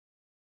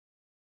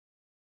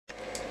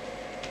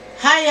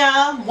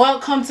Hiya,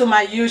 welcome to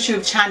my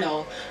YouTube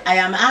channel. I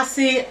am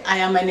Asi. I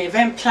am an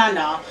event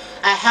planner.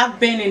 I have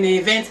been in the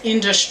event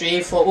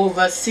industry for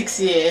over 6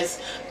 years,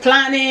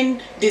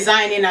 planning,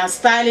 designing and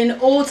styling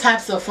all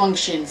types of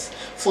functions,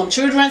 from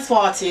children's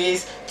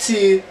parties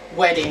to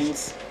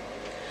weddings.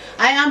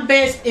 I am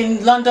based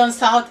in London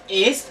South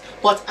East,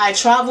 but I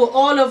travel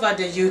all over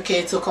the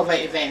UK to cover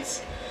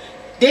events.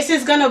 This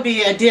is going to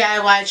be a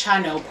DIY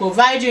channel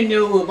providing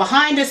you with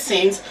behind the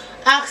scenes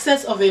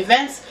access of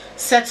events,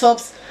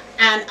 setups,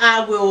 and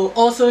I will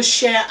also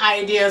share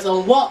ideas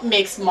on what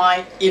makes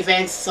my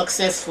events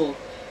successful.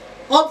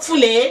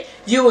 Hopefully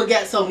you will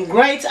get some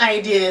great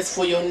ideas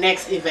for your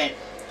next event.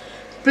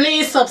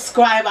 Please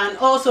subscribe and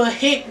also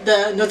hit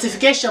the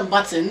notification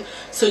button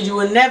so you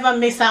will never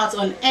miss out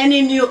on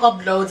any new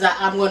uploads that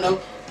I'm going to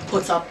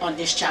put up on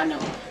this channel.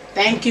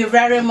 Thank you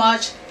very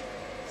much.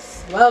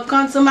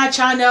 Welcome to my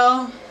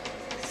channel.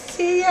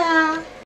 See ya.